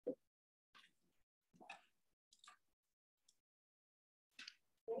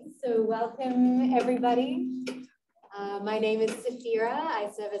So welcome, everybody. My name is Safira. I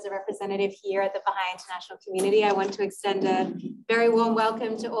serve as a representative here at the Baha'i International Community. I want to extend a very warm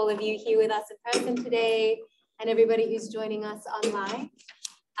welcome to all of you here with us in person today and everybody who's joining us online.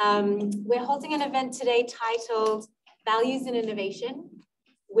 We're holding an event today titled Values and Innovation,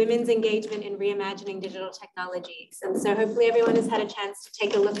 Women's Engagement in Reimagining Digital Technologies. And so hopefully everyone has had a chance to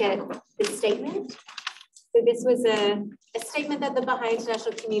take a look at this statement. So this was a statement that the Baha'i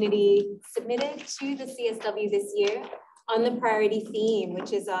International Community submitted to the CSW this year on the priority theme,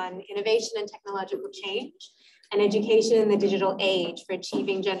 which is on innovation and technological change and education in the digital age for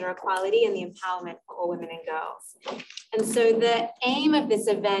achieving gender equality and the empowerment for all women and girls. And so the aim of this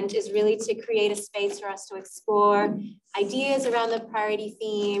event is really to create a space for us to explore ideas around the priority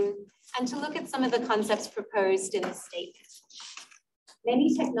theme and to look at some of the concepts proposed in this statement.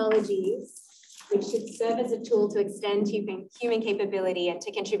 Many technologies which should serve as a tool to extend human capability and to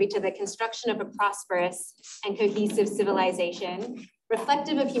contribute to the construction of a prosperous and cohesive civilization,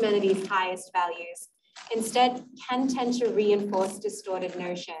 reflective of humanity's highest values, instead can tend to reinforce distorted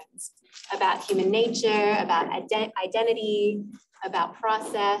notions about human nature, about identity, about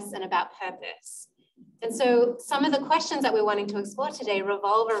process, and about purpose. And so some of the questions that we're wanting to explore today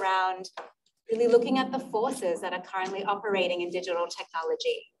revolve around really looking at the forces that are currently operating in digital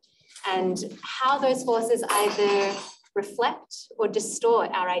technology, and how those forces either reflect or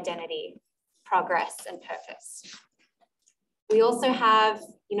distort our identity, progress, and purpose. We also have,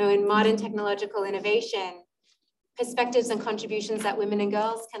 in modern technological innovation, perspectives and contributions that women and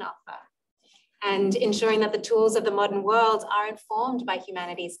girls can offer, and ensuring that the tools of the modern world are informed by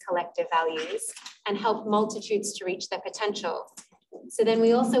humanity's collective values and help multitudes to reach their potential. So then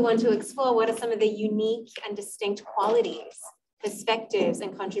we also want to explore what are some of the unique and distinct qualities, perspectives,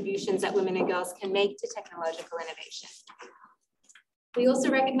 and contributions that women and girls can make to technological innovation. We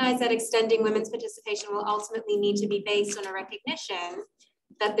also recognize that extending women's participation will ultimately need to be based on a recognition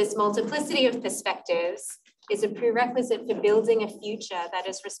that this multiplicity of perspectives is a prerequisite for building a future that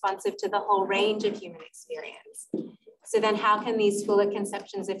is responsive to the whole range of human experience. So then how can these fuller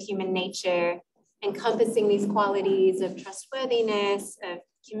conceptions of human nature, encompassing these qualities of trustworthiness, of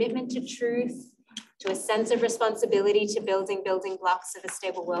commitment to truth, to a sense of responsibility to building blocks of a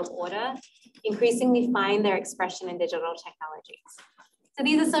stable world order, increasingly find their expression in digital technologies. So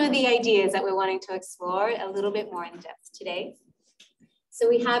these are some of the ideas that we're wanting to explore a little bit more in depth today. So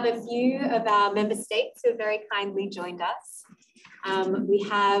we have a few of our member states who have very kindly joined us. We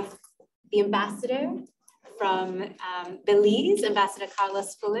have the ambassador from Belize, Ambassador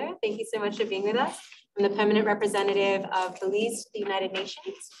Carlos Fuller. Thank you so much for being with us. I'm the permanent representative of Belize to the United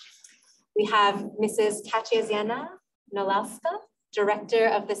Nations. We have Mrs. Katarzyna Nolalska, Director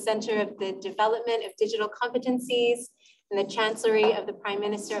of the Center of the Development of Digital Competencies in the Chancellery of the Prime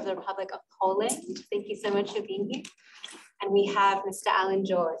Minister of the Republic of Poland. Thank you so much for being here. And we have Mr. Alan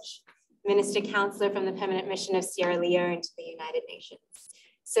George, Minister Counselor from the Permanent Mission of Sierra Leone to the United Nations.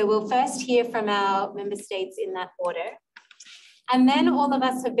 So we'll first hear from our member states in that order. And then all of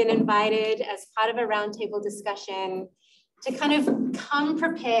us have been invited as part of a roundtable discussion to kind of come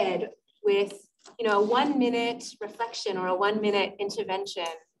prepared with a 1 minute reflection or a 1 minute intervention,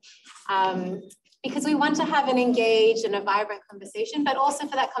 because we want to have an engaged and a vibrant conversation, but also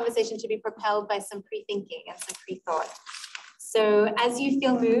for that conversation to be propelled by some pre-thinking and some pre-thought. So as you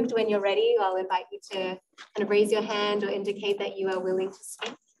feel moved when you're ready, I'll invite you to kind of raise your hand or indicate that you are willing to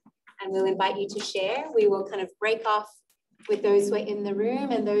speak, and we'll invite you to share. We will kind of break off with those who are in the room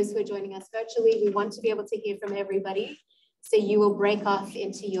and those who are joining us virtually. We want to be able to hear from everybody. So you will break off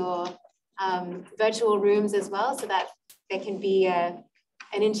into your virtual rooms as well, so that there can be an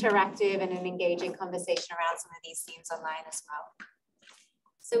interactive and an engaging conversation around some of these themes online as well.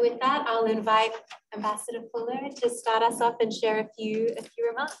 So with that, I'll invite Ambassador Fuller to start us off and share a few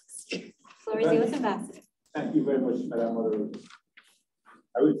remarks. The floor is yours, Ambassador. Thank you very much, Madam Moderator.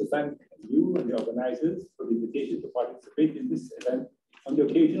 I wish to thank you and the organizers for the invitation to participate in this event on the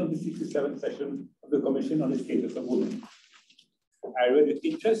occasion of the 67th session of the Commission on the Status of Women. I read with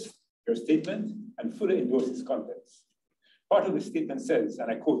interest your statement and fully endorse its contents. Part of the statement says,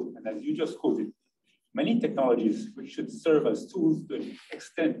 and I quote, and as you just quoted, many technologies which should serve as tools to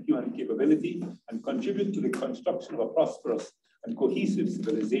extend human capability and contribute to the construction of a prosperous and cohesive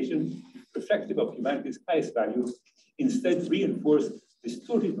civilization reflective of humanity's highest values, instead reinforce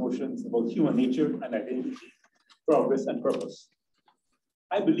distorted notions about human nature and identity, progress, and purpose.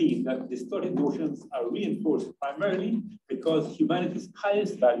 I believe that distorted notions are reinforced primarily because humanity's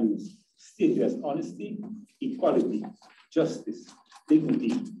highest values, stated as honesty, equality, justice,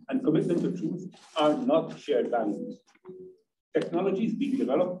 dignity, and commitment to truth, are not shared values. Technology is being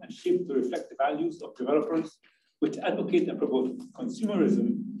developed and shaped to reflect the values of developers, which advocate and promote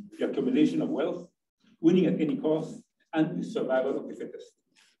consumerism, the accumulation of wealth, winning at any cost, and the survival of the fittest.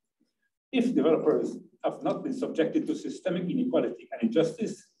 If developers have not been subjected to systemic inequality and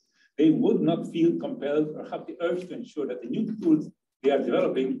injustice, they would not feel compelled or have the urge to ensure that the new tools they are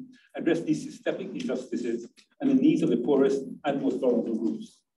developing address these systemic injustices and the needs of the poorest and most vulnerable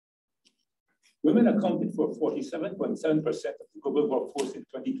groups. Women accounted for 47.7% of the global workforce in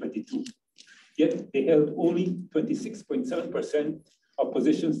 2022, yet they held only 26.7% of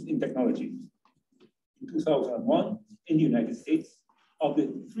positions in technology. In 2001, in the United States, of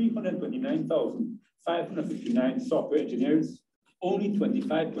the 329,559 software engineers, only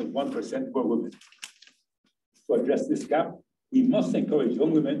 25.1% were women. To address this gap, we must encourage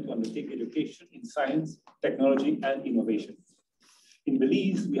young women to undertake education in science, technology, and innovation. In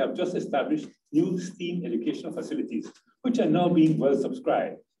Belize, we have just established new STEAM educational facilities, which are now being well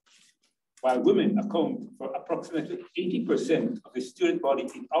subscribed. While women account for approximately 80% of the student body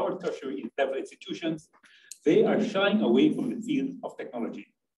in our tertiary level institutions, they are shying away from the field of technology.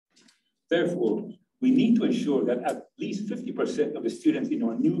 Therefore, we need to ensure that at least 50% of the students in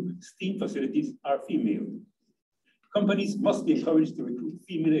our new STEAM facilities are female. Companies must be encouraged to recruit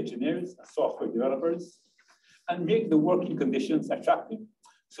female engineers and software developers and make the working conditions attractive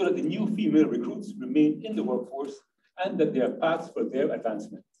so that the new female recruits remain in the workforce and that there are paths for their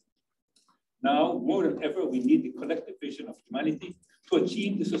advancement. Now, more than ever, we need the collective vision of humanity to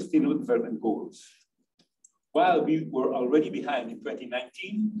achieve the Sustainable Development Goals. While we were already behind in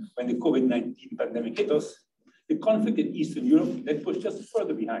 2019, when the COVID-19 pandemic hit us, the conflict in Eastern Europe then pushed us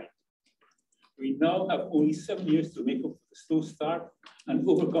further behind. We now have only 7 years to make up the slow start and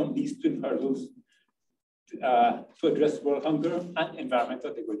overcome these twin hurdles to address world hunger and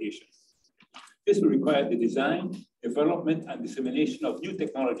environmental degradation. This will require the design, development, and dissemination of new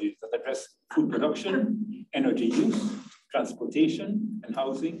technologies that address food production, energy use, transportation, and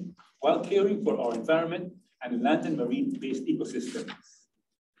housing, while caring for our environment and land and marine-based ecosystems.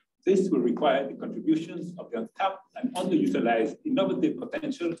 This will require the contributions of the untapped and underutilized innovative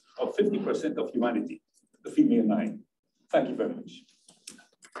potential of 50% of humanity, the female mind. Thank you very much.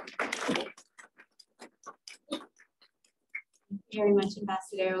 Thank you very much,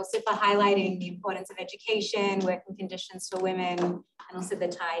 Ambassador, also for highlighting the importance of education, working conditions for women, and also the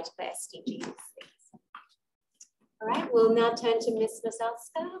tie to the SDGs. All right, we'll now turn to Ms.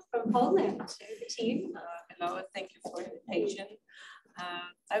 Nosalska from Poland. Over to you. Hello, thank you for the invitation.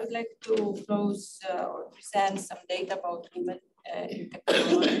 I would like to present some data about women in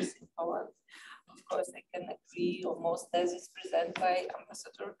technologies in Poland. Of course, I can agree almost as is presented by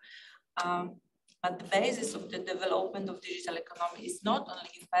Ambassador. But the basis of the development of digital economy is not only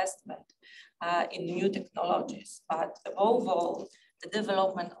investment in new technologies, but above all, the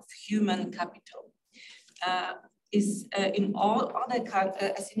development of human capital. Is in all other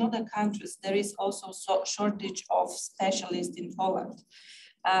as in other countries, there is also shortage of specialists in Poland.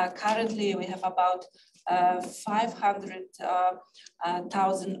 Currently, we have about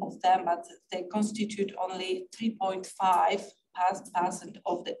 500,000 of them, but they constitute only 3.5%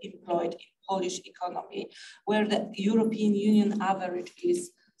 of the employed in Polish economy, where the European Union average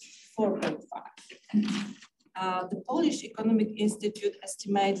is 4.5. The Polish Economic Institute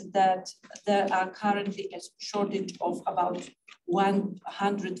estimates that there are currently a shortage of about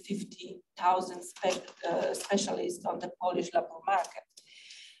 150,000 specialists on the Polish labor market.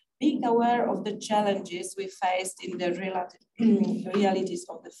 Being aware of the challenges we faced in the realities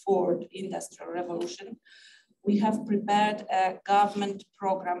of the fourth industrial revolution, we have prepared a government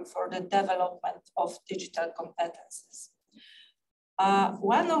program for the development of digital competences.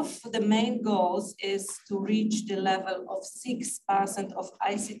 One of the main goals is to reach the level of 6% of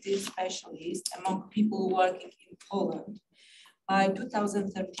ICT specialists among people working in Poland by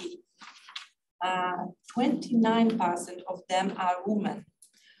 2030. 29% of them are women.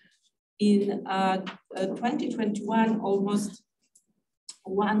 In 2021, almost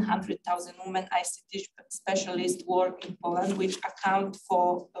 100,000 women ICT specialists work in Poland, which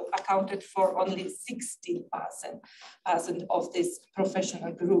accounted for only 16% of this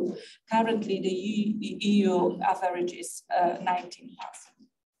professional group. Currently, the EU average is 19%.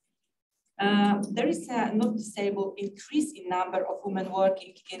 There is a noticeable increase in number of women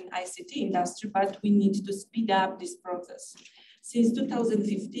working in ICT industry, but we need to speed up this process. Since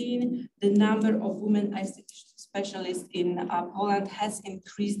 2015, the number of women ICT specialists in Poland has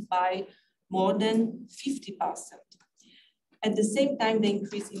increased by more than 50%. At the same time, the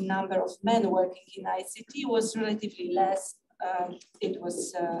increase in number of men working in ICT was relatively less. It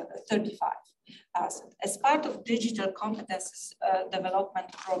was 35. As part of digital competences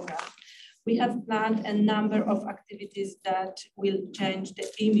development program, we have planned a number of activities that will change the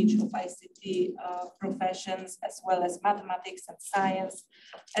image of ICT professions, as well as mathematics and science,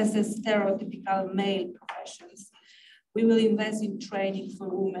 as a stereotypical male professions. We will invest in training for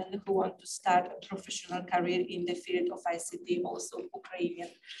women who want to start a professional career in the field of ICT, also Ukrainian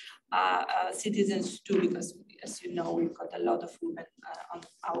citizens too, because as you know, we've got a lot of women on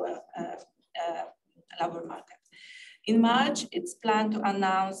our labor market. In March, it's planned to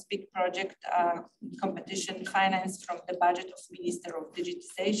announce big project competition finance from the budget of Minister of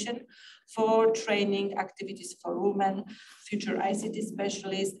Digitization for training activities for women, future ICT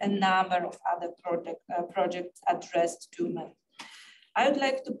specialists, and a number of other projects addressed to men. I would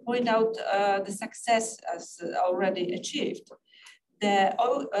like to point out the success as already achieved. The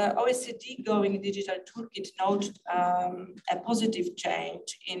OECD Going Digital Toolkit noted a positive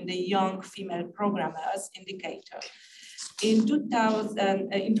change in the young female programmers indicator. In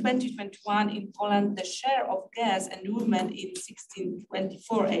 2021, in Poland, the share of girls and women in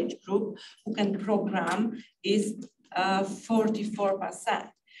 16-24 age group who can program is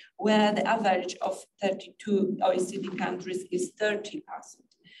 44%, where the average of 32 OECD countries is 30%.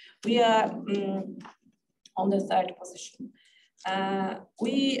 We are on the third position.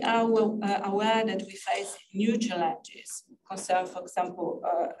 We are aware that we face new challenges concern, for example,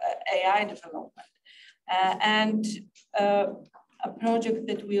 AI development. And a project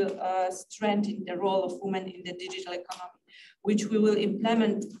that will strengthen the role of women in the digital economy, which we will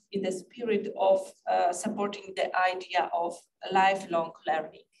implement in the spirit of supporting the idea of lifelong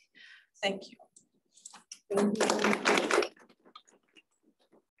learning. Thank you.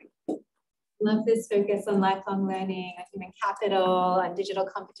 Love this focus on lifelong learning, human capital, and digital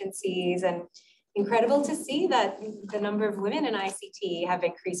competencies, and incredible to see that the number of women in ICT have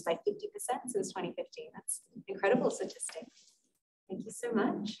increased by 50% since 2015. That's an incredible statistic. Thank you so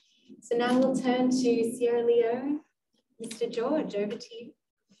much. So now we'll turn to Sierra Leone. Mr. George, over to you.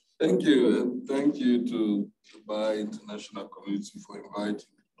 Thank you. And thank you to the Baha'i international community for inviting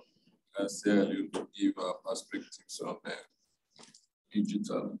Sierra Leone to give our perspectives on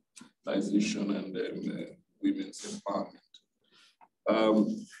digitalization and women's empowerment. I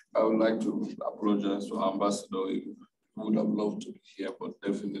would like to apologize to our ambassador. He would have loved to be here, but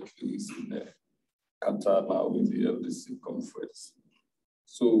definitely he's in Qatar now with the LDC conference.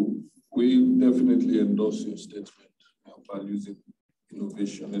 So we definitely endorse your statement about using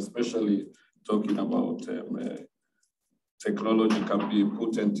innovation, especially talking about technology can be a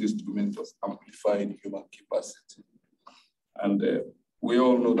potent instrument of amplifying human capacity. And we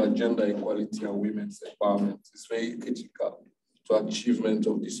all know that gender equality and women's empowerment is very critical to achievement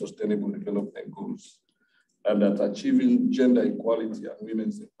of the Sustainable Development Goals, and that achieving gender equality and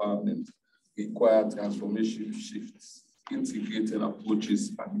women's empowerment require transformation shifts, integrated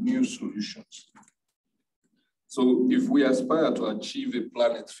approaches, and new solutions. So if we aspire to achieve a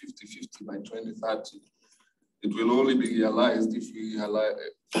planet 50-50 by 2030, it will only be realized if we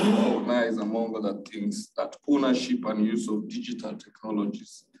recognize, among other things, that ownership and use of digital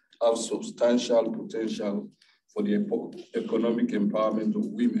technologies have substantial potential for the economic empowerment of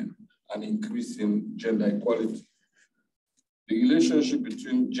women and increasing gender equality. The relationship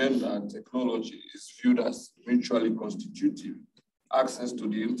between gender and technology is viewed as mutually constitutive. Access to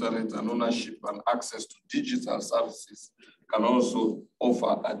the internet and ownership and access to digital services can also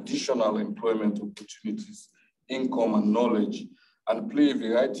offer additional employment opportunities, income and knowledge, and play a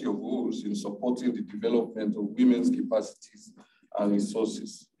variety of roles in supporting the development of women's capacities and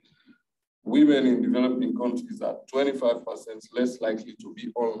resources. Women in developing countries are 25% less likely to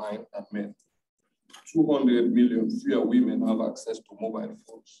be online than men. 200 million fewer women have access to mobile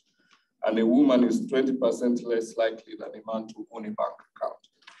phones, and a woman is 20% less likely than a man to own a bank account.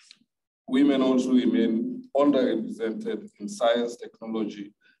 Women also remain underrepresented in science,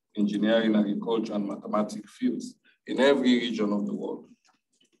 technology, engineering, agriculture, and mathematics fields in every region of the world.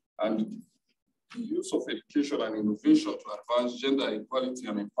 And the use of education and innovation to advance gender equality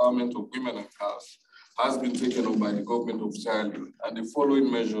and empowerment of women and girls has been taken up by the government of Sierra Leone, and the following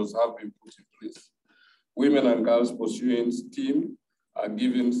measures have been put in place. Women and girls pursuing STEAM are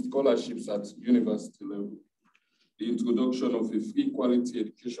given scholarships at university level. The introduction of a free quality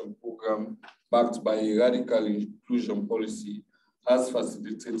education program backed by a radical inclusion policy has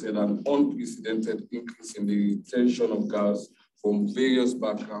facilitated an unprecedented increase in the retention of girls from various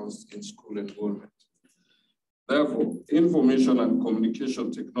backgrounds in school enrollment. Therefore, information and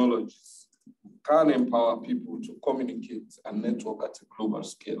communication technologies can empower people to communicate and network at a global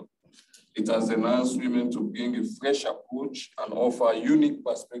scale. It has enhanced women to bring a fresh approach and offer unique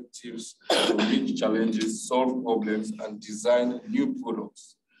perspectives to meet challenges, solve problems, and design new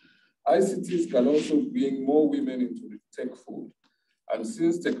products. ICTs can also bring more women into the tech fold. And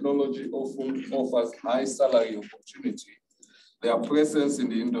since technology often offers high salary opportunity, their presence in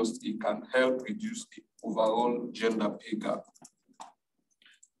the industry can help reduce the overall gender pay gap.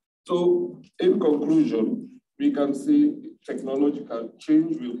 So in conclusion, we can see technological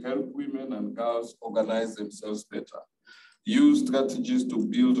change will help women and girls organize themselves better, use strategies to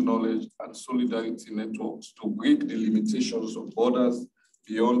build knowledge and solidarity networks to break the limitations of borders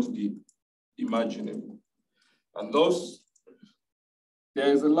beyond the imaginable. And thus,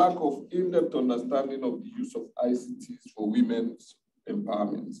 there is a lack of in-depth understanding of the use of ICTs for women's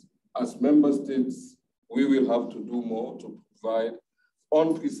empowerment. As member states, we will have to do more to provide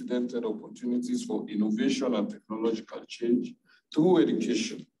unprecedented opportunities for innovation and technological change through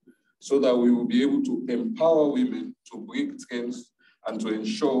education, so that we will be able to empower women to break trends and to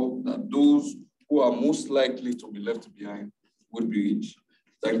ensure that those who are most likely to be left behind will be reached.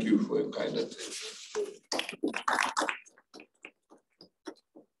 Thank you for your kind attention.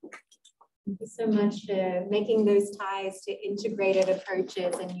 Thank you so much for making those ties to integrated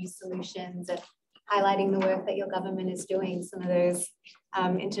approaches and new solutions and highlighting the work that your government is doing. Some of those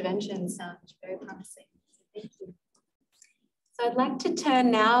interventions sound very promising. So thank you. So I'd like to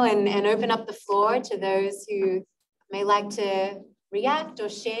turn now and open up the floor to those who may like to react or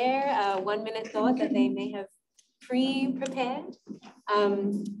share a 1-minute thought that they may have pre-prepared.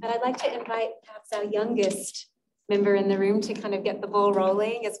 But I'd like to invite perhaps our youngest member in the room to kind of get the ball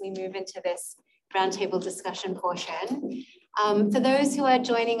rolling as we move into this roundtable discussion portion. For those who are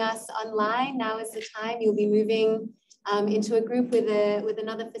joining us online, now is the time. You'll be moving into a group with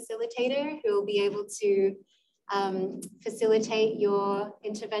another facilitator who will be able to facilitate your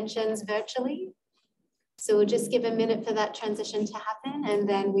interventions virtually. So we'll just give a minute for that transition to happen, and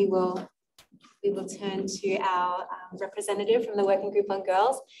then we will turn to our representative from the Working Group on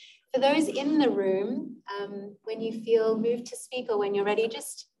Girls. For those in the room, when you feel moved to speak or when you're ready,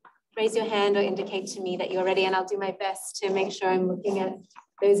 just raise your hand or indicate to me that you're ready, and I'll do my best to make sure I'm looking at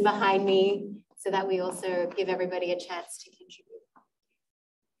those behind me so that we also give everybody a chance to contribute.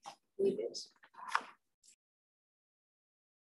 Leave it.